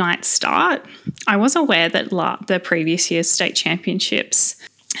a midnight start. I was aware that the previous year's state championships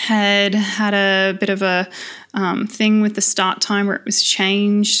had a bit of a thing with the start time where it was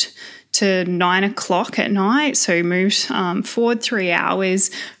changed to 9 o'clock at night, so moved forward 3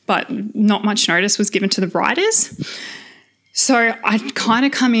 hours, but not much notice was given to the riders. So I'd kind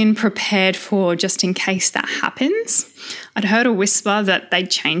of come in prepared for just in case that happens. I'd heard a whisper that they'd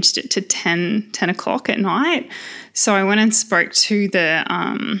changed it to 10 o'clock at night. So I went and spoke to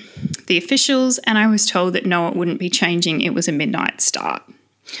the officials, and I was told that no, it wouldn't be changing. It was a midnight start.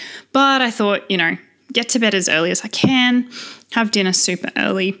 But I thought, get to bed as early as I can, have dinner super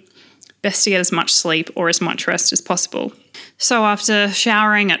early, best to get as much sleep or as much rest as possible. So after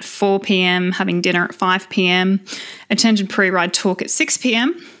showering at 4 p.m, having dinner at 5 p.m, attended pre-ride talk at 6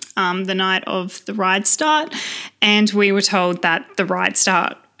 p.m, the night of the ride start, and we were told that the ride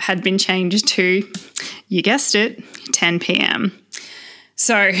start had been changed to, you guessed it, 10 p.m.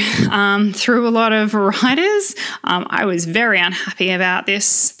 So through a lot of riders, I was very unhappy about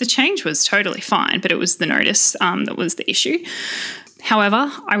this. The change was totally fine, but it was the notice that was the issue.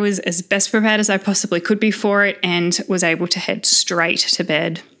 However, I was as best prepared as I possibly could be for it and was able to head straight to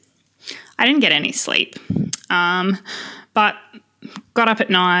bed. I didn't get any sleep, but got up at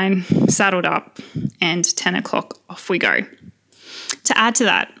 9, saddled up, and 10 o'clock off we go. To add to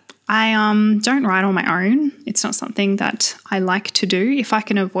that, I don't ride on my own. It's not something that I like to do if I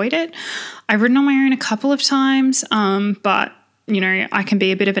can avoid it. I've ridden on my own a couple of times, but I can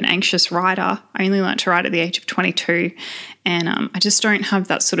be a bit of an anxious rider. I only learnt to ride at the age of 22, and I just don't have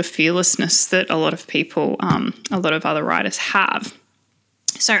that sort of fearlessness that a lot of people, a lot of other riders have.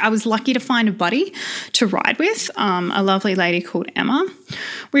 So I was lucky to find a buddy to ride with, a lovely lady called Emma.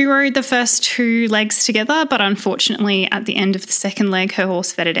 We rode the first 2 legs together, but unfortunately at the end of the second leg, her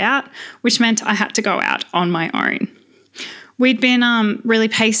horse fettered out, which meant I had to go out on my own. We'd been really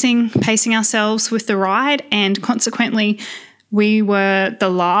pacing ourselves with the ride, and consequently We were the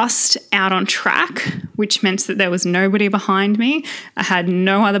last out on track, which meant that there was nobody behind me. I had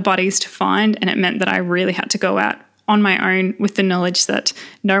no other buddies to find, and it meant that I really had to go out on my own with the knowledge that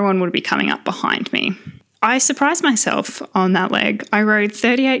no one would be coming up behind me. I surprised myself on that leg. I rode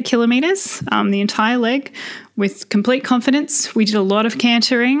 38 kilometres, the entire leg, with complete confidence. We did a lot of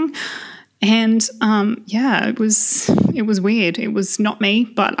cantering, and it was weird. It was not me,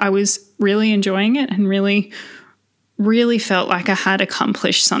 but I was really enjoying it and really felt like I had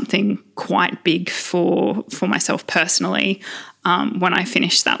accomplished something quite big for myself personally when I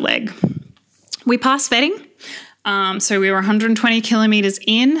finished that leg. We passed vetting, so we were 120 kilometres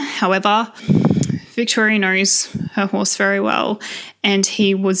in. However, Victoria knows her horse very well, and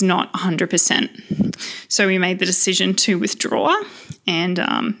he was not 100%. So we made the decision to withdraw. And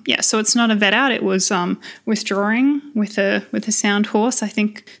so it's not a vet out. It was withdrawing with a sound horse. I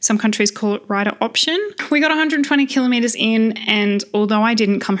think some countries call it rider option. We got 120 kilometres in, and although I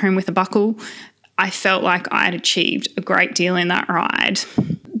didn't come home with a buckle, I felt like I had achieved a great deal in that ride.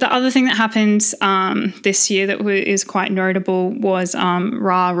 The other thing that happened this year that is quite notable was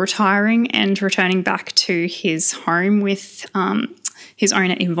Ra retiring and returning back to his home with his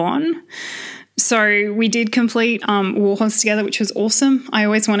owner Yvonne. So we did complete Warhorse together, which was awesome. I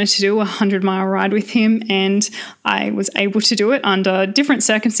always wanted to do a 100-mile ride with him, and I was able to do it under different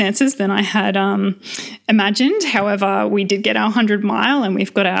circumstances than I had imagined. However, we did get our 100-mile, and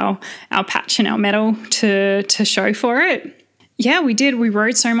we've got our patch and our medal to show for it. Yeah, we did. We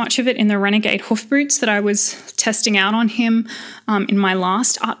rode so much of it in the Renegade hoof boots that I was testing out on him in my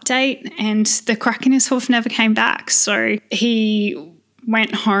last update, and the crack in his hoof never came back. So he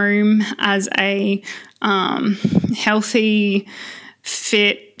went home as a healthy,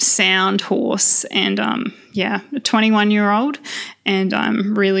 fit, sound horse, and a 21-year-old, and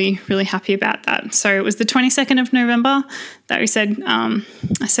I'm really, really happy about that. So it was the 22nd of November that I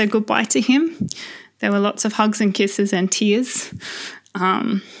said goodbye to him. There were lots of hugs and kisses and tears,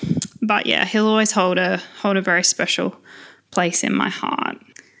 but yeah, he'll always hold a very special place in my heart.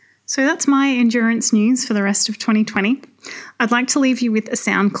 So that's my endurance news for the rest of 2020. I'd like to leave you with a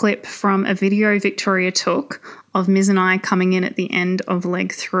sound clip from a video Victoria took of Miz and I coming in at the end of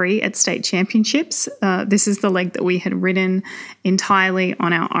leg 3 at state championships. This is the leg that we had ridden entirely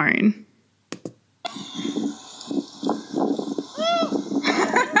on our own.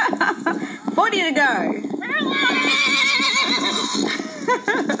 40 to go.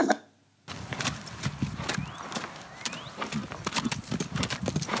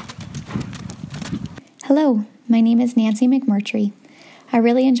 Hello, my name is Nancy McMurtry. I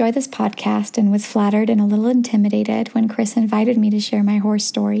really enjoy this podcast and was flattered and a little intimidated when Chris invited me to share my horse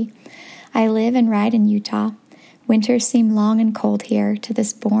story. I live and ride in Utah. Winters seem long and cold here to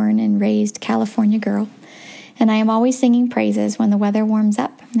this born and raised California girl, and I am always singing praises when the weather warms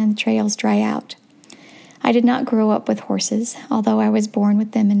up and the trails dry out. I did not grow up with horses, although I was born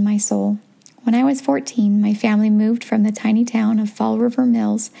with them in my soul. When I was 14, my family moved from the tiny town of Fall River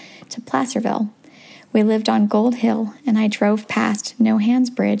Mills to Placerville. We lived on Gold Hill, and I drove past No Hands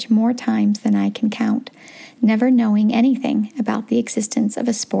Bridge more times than I can count, never knowing anything about the existence of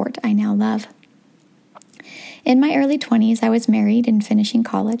a sport I now love. In my early 20s, I was married and finishing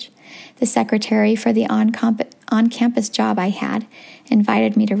college. The secretary for the on-campus job I had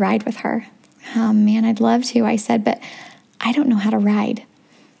invited me to ride with her. Oh man, I'd love to, I said, but I don't know how to ride.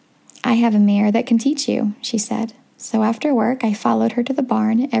 I have a mare that can teach you, she said. So after work, I followed her to the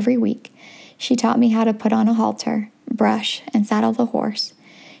barn every week. She taught me how to put on a halter, brush, and saddle the horse.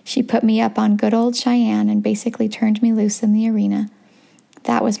 She put me up on good old Cheyenne and basically turned me loose in the arena.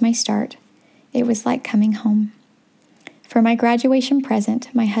 That was my start. It was like coming home. For my graduation present,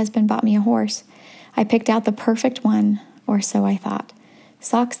 my husband bought me a horse. I picked out the perfect one, or so I thought.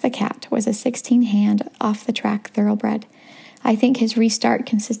 Socks the Cat was a 16-hand, off-the-track thoroughbred. I think his restart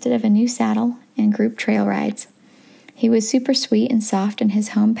consisted of a new saddle and group trail rides. He was super sweet and soft in his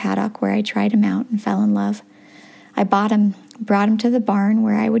home paddock where I tried him out and fell in love. I bought him, brought him to the barn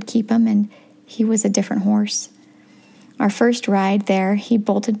where I would keep him, and he was a different horse. Our first ride there, he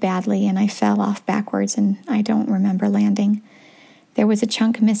bolted badly, and I fell off backwards, and I don't remember landing. There was a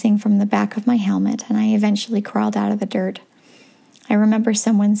chunk missing from the back of my helmet, and I eventually crawled out of the dirt. I remember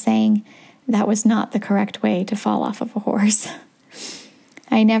someone saying that was not the correct way to fall off of a horse.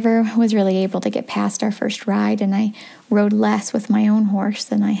 I never was really able to get past our first ride, and I rode less with my own horse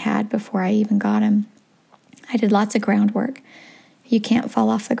than I had before I even got him. I did lots of groundwork. You can't fall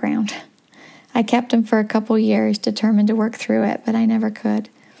off the ground. I kept him for a couple years, determined to work through it, but I never could.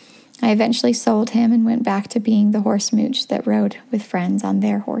 I eventually sold him and went back to being the horse mooch that rode with friends on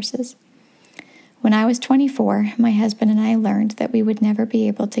their horses. When I was 24, my husband and I learned that we would never be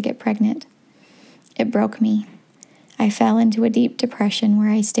able to get pregnant. It broke me. I fell into a deep depression where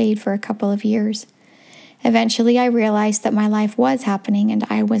I stayed for a couple of years. Eventually, I realized that my life was happening and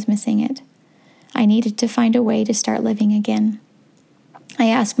I was missing it. I needed to find a way to start living again. I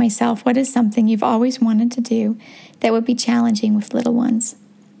asked myself, what is something you've always wanted to do that would be challenging with little ones?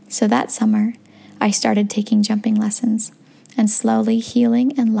 So that summer, I started taking jumping lessons, and slowly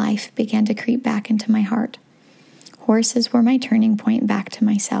healing and life began to creep back into my heart. Horses were my turning point back to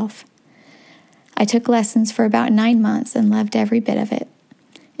myself. I took lessons for about 9 months and loved every bit of it.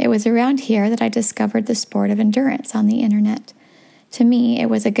 It was around here that I discovered the sport of endurance on the internet. To me, it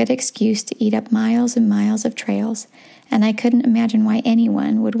was a good excuse to eat up miles and miles of trails, and I couldn't imagine why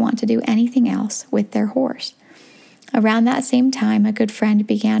anyone would want to do anything else with their horse. Around that same time, a good friend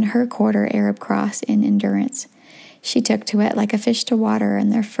began her quarter Arab cross in endurance. She took to it like a fish to water,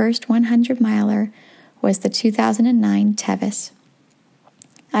 and their first 100-miler was the 2009 Tevis.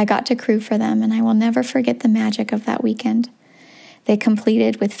 I got to crew for them, and I will never forget the magic of that weekend. They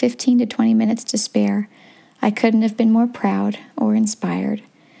completed with 15 to 20 minutes to spare. I couldn't have been more proud or inspired.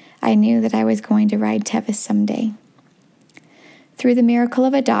 I knew that I was going to ride Tevis someday. Through the miracle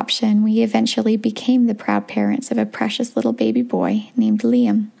of adoption, we eventually became the proud parents of a precious little baby boy named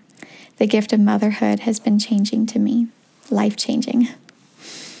Liam. The gift of motherhood has been changing to me, life-changing.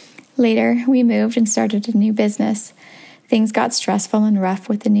 Later, we moved and started a new business. Things got stressful and rough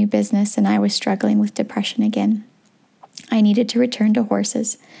with the new business, and I was struggling with depression again. I needed to return to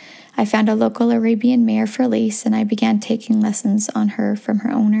horses. I found a local Arabian mare for lease, and I began taking lessons on her from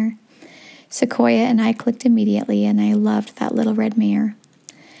her owner. Sequoia and I clicked immediately, and I loved that little red mare.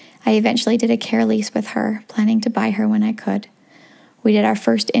 I eventually did a care lease with her, planning to buy her when I could. We did our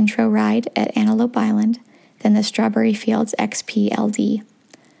first intro ride at Antelope Island, then the Strawberry Fields XP LD.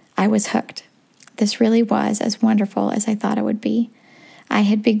 I was hooked. This really was as wonderful as I thought it would be. I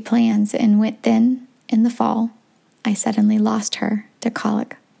had big plans, and then, in the fall, I suddenly lost her to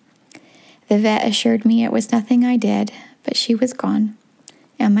colic. The vet assured me it was nothing I did, but she was gone,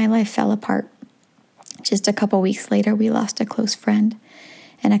 and my life fell apart. Just a couple weeks later, we lost a close friend,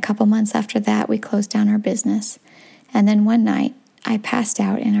 and a couple months after that, we closed down our business. And then one night, I passed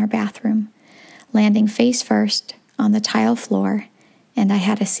out in our bathroom, landing face first on the tile floor, and I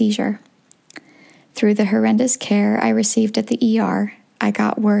had a seizure. Through the horrendous care I received at the ER, I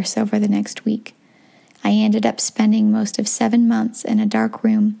got worse over the next week. I ended up spending most of 7 months in a dark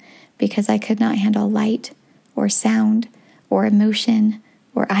room because I could not handle light or sound or emotion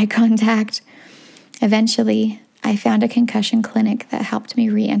or eye contact. Eventually, I found a concussion clinic that helped me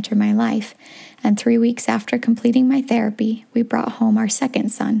re-enter my life, and 3 weeks after completing my therapy, we brought home our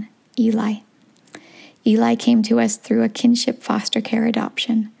second son, Eli. Eli came to us through a kinship foster care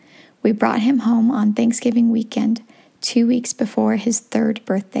adoption. We brought him home on Thanksgiving weekend, 2 weeks before his 3rd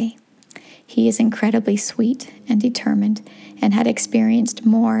birthday. He is incredibly sweet and determined and had experienced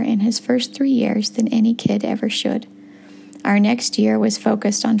more in his first 3 years than any kid ever should. Our next year was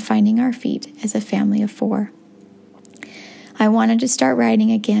focused on finding our feet as a family of 4. I wanted to start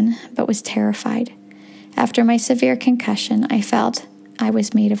riding again, but was terrified. After my severe concussion, I felt I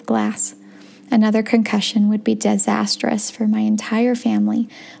was made of glass. Another concussion would be disastrous for my entire family,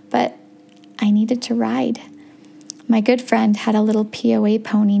 but I needed to ride. My good friend had a little POA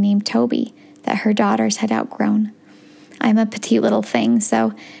pony named Toby that her daughters had outgrown. I'm a petite little thing,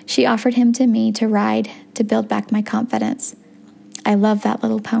 so she offered him to me to ride to build back my confidence. I love that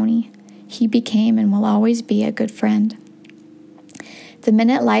little pony. He became and will always be a good friend. The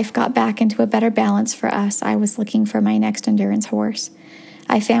minute life got back into a better balance for us, I was looking for my next endurance horse.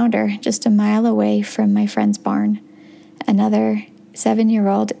 I found her just a mile away from my friend's barn, another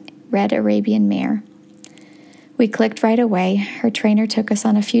 7-year-old red Arabian mare. We clicked right away. Her trainer took us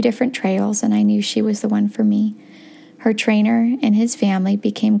on a few different trails, and I knew she was the one for me. Her trainer and his family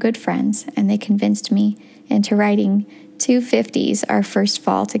became good friends, and they convinced me into riding 2 50s our first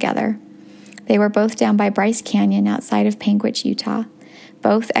fall together. They were both down by Bryce Canyon outside of Panguitch, Utah.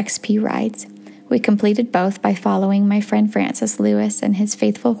 Both XP rides. We completed both by following my friend Francis Lewis and his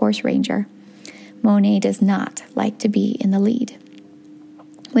faithful horse ranger. Monet does not like to be in the lead.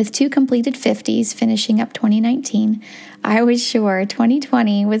 With 2 completed 50s finishing up 2019, I was sure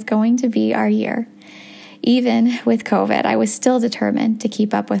 2020 was going to be our year. Even with COVID, I was still determined to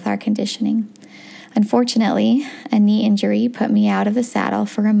keep up with our conditioning. Unfortunately, a knee injury put me out of the saddle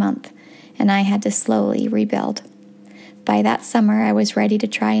for a month, and I had to slowly rebuild. By that summer, I was ready to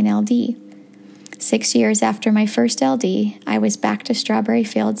try an LD. 6 years after my first LD, I was back to Strawberry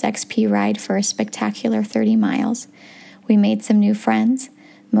Fields XP ride for a spectacular 30 miles. We made some new friends,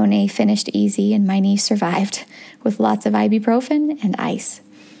 Monet finished easy and my knee survived with lots of ibuprofen and ice.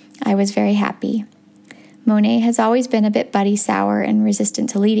 I was very happy. Monet has always been a bit buddy sour and resistant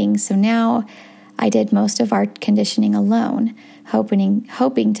to leading, so now I did most of our conditioning alone,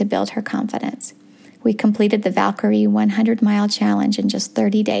 hoping to build her confidence. We completed the Valkyrie 100-mile challenge in just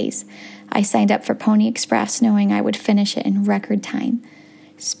 30 days. I signed up for Pony Express knowing I would finish it in record time.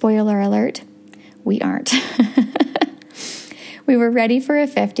 Spoiler alert, we aren't. We were ready for a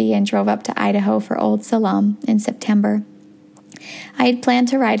 50 and drove up to Idaho for Old Salam in September. I had planned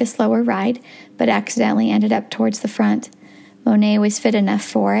to ride a slower ride, but accidentally ended up towards the front. Monet was fit enough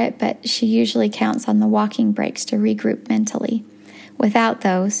for it, but she usually counts on the walking breaks to regroup mentally. Without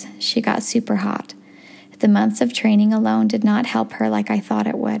those, she got super hot. The months of training alone did not help her like I thought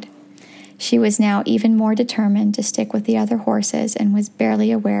it would. She was now even more determined to stick with the other horses and was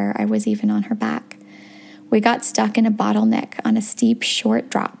barely aware I was even on her back. We got stuck in a bottleneck on a steep, short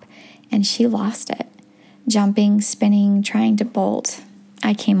drop, and she lost it. Jumping, spinning, trying to bolt.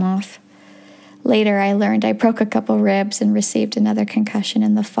 I came off. Later, I learned I broke a couple ribs and received another concussion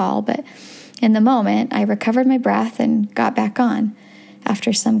in the fall, but in the moment, I recovered my breath and got back on,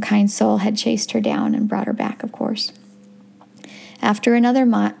 after some kind soul had chased her down and brought her back, of course. After another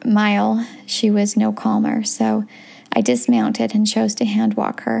mile, she was no calmer, so I dismounted and chose to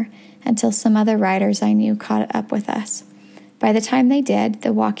handwalk her until some other riders I knew caught up with us. By the time they did,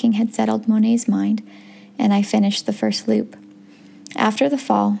 the walking had settled Monet's mind, and I finished the first loop. After the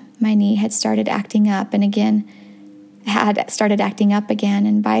fall, my knee had started acting up again,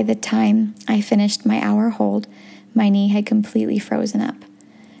 and by the time I finished my hour hold, my knee had completely frozen up.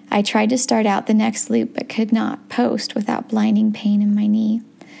 I tried to start out the next loop, but could not post without blinding pain in my knee.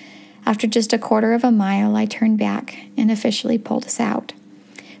 After just a quarter of a mile, I turned back and officially pulled us out.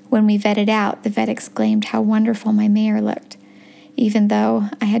 When we vetted out, the vet exclaimed how wonderful my mare looked. Even though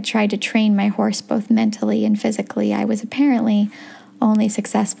I had tried to train my horse both mentally and physically, I was apparently only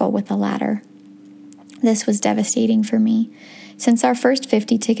successful with the latter. This was devastating for me. Since our first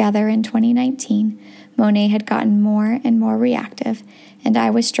 50 together in 2019, Monet had gotten more and more reactive, and I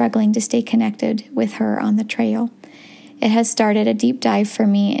was struggling to stay connected with her on the trail. It has started a deep dive for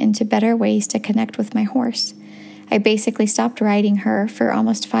me into better ways to connect with my horse. I basically stopped riding her for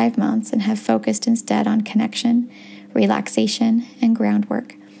almost 5 months and have focused instead on connection, relaxation, and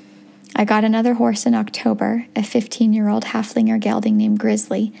groundwork. I got another horse in October, a 15-year-old halflinger gelding named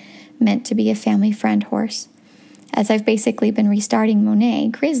Grizzly, meant to be a family friend horse. As I've basically been restarting Monet,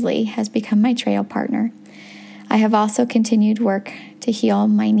 Grizzly has become my trail partner. I have also continued work to heal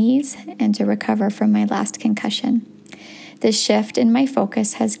my knees and to recover from my last concussion. This shift in my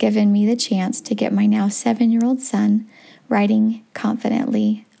focus has given me the chance to get my now 7-year-old son riding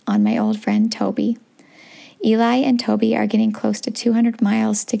confidently on my old friend Toby. Eli and Toby are getting close to 200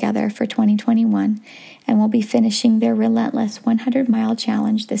 miles together for 2021 and will be finishing their relentless 100-mile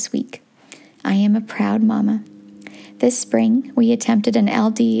challenge this week. I am a proud mama. This spring, we attempted an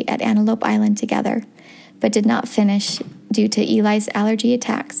LD at Antelope Island together, but did not finish due to Eli's allergy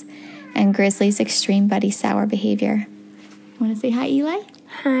attacks and Grizzly's extreme buddy sour behavior. Want to say hi, Eli?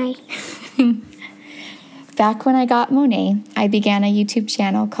 Hi. Back when I got Monet, I began a YouTube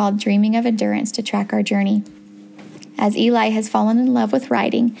channel called Dreaming of Endurance to track our journey. As Eli has fallen in love with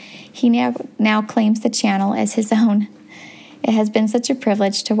riding, he now claims the channel as his own. It has been such a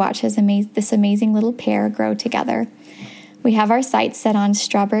privilege to watch this amazing little pair grow together. We have our sights set on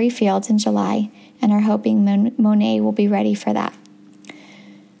strawberry fields in July and are hoping Monet will be ready for that.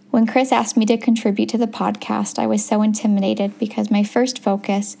 When Chris asked me to contribute to the podcast, I was so intimidated because my first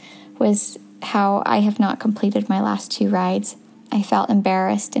focus was how I have not completed my last 2 rides. I felt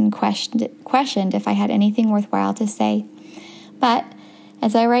embarrassed and questioned if I had anything worthwhile to say. But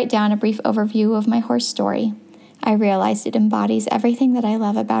as I write down a brief overview of my horse story, I realized it embodies everything that I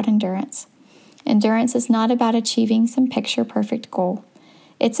love about endurance. Endurance is not about achieving some picture-perfect goal.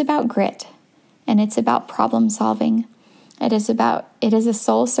 It's about grit, and it's about problem solving. It is a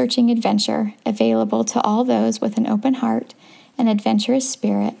soul-searching adventure available to all those with an open heart and adventurous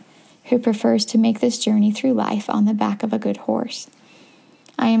spirit who prefers to make this journey through life on the back of a good horse.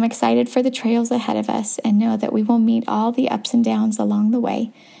 I am excited for the trails ahead of us and know that we will meet all the ups and downs along the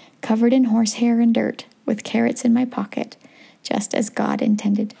way, covered in horsehair and dirt, with carrots in my pocket, just as God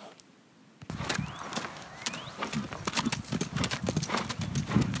intended.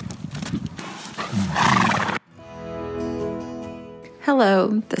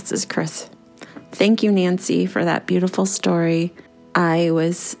 Hello, this is Chris. Thank you, Nancy, for that beautiful story. I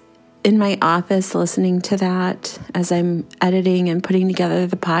was in my office listening to that as I'm editing and putting together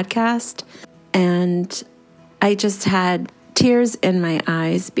the podcast, and I just had tears in my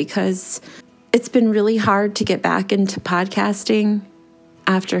eyes because it's been really hard to get back into podcasting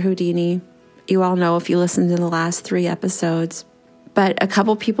after Houdini. You all know if you listen to the last 3 episodes. But a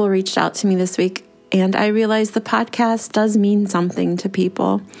couple people reached out to me this week, and I realized the podcast does mean something to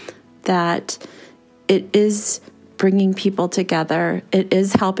people, that it is bringing people together. It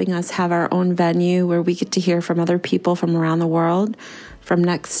is helping us have our own venue where we get to hear from other people from around the world, from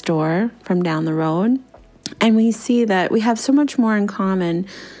next door, from down the road. And we see that we have so much more in common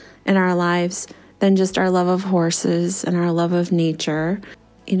in our lives than just our love of horses and our love of nature.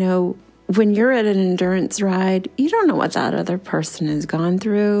 You know, when you're at an endurance ride, you don't know what that other person has gone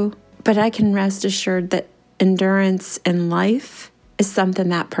through. But I can rest assured that endurance in life is something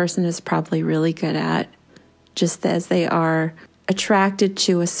that person is probably really good at, just as they are attracted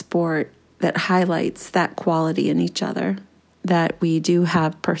to a sport that highlights that quality in each other, that we do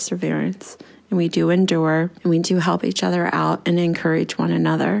have perseverance and we do endure and we do help each other out and encourage one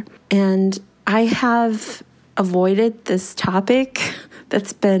another. And I have avoided this topic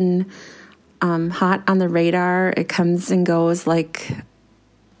that's been hot on the radar. It comes and goes like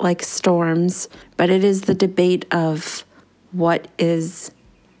storms, but it is the debate of what is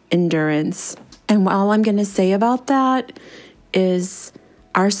endurance. And all I'm going to say about that is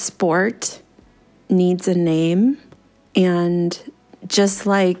our sport needs a name. And just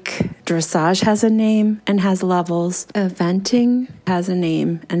like dressage has a name and has levels, eventing has a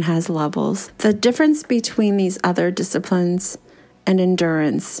name and has levels. The difference between these other disciplines and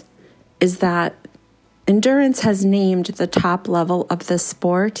endurance is that endurance has named the top level of the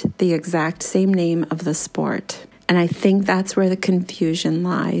sport the exact same name of the sport. And I think that's where the confusion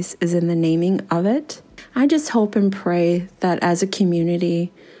lies, is in the naming of it. I just hope and pray that as a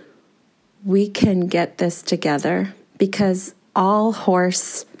community, we can get this together, because all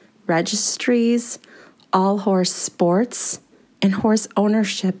horse registries, all horse sports, and horse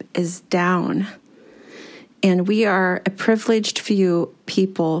ownership is down. And we are a privileged few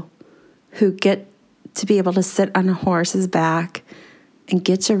people who get to be able to sit on a horse's back and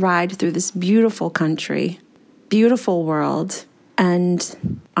get to ride through this beautiful country, beautiful world,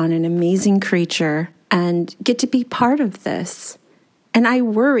 and on an amazing creature, and get to be part of this. And I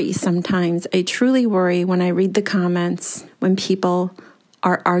worry sometimes, I truly worry when I read the comments when people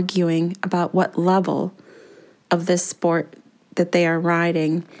are arguing about what level of this sport that they are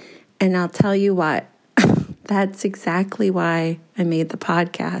riding. And I'll tell you what, that's exactly why I made the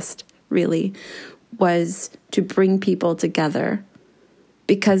podcast, really, was to bring people together,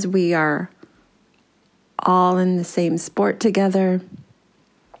 because we are all in the same sport together,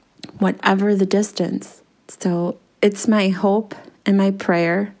 whatever the distance. So it's my hope and my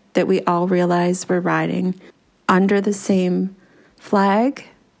prayer that we all realize we're riding under the same flag,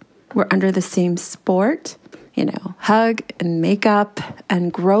 we're under the same sport, hug and make up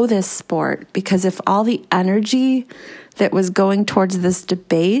and grow this sport. Because if all the energy that was going towards this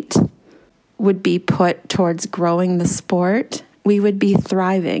debate would be put towards growing the sport, we would be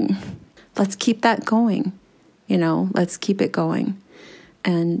thriving. Let's keep that going. Let's keep it going.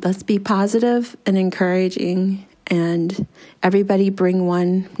 And let's be positive and encouraging, and everybody bring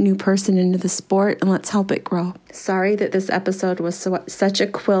one new person into the sport, and let's help it grow. Sorry that this episode was such a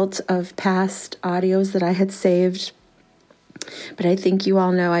quilt of past audios that I had saved, but I think you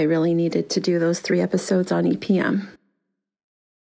all know I really needed to do those 3 episodes on EPM.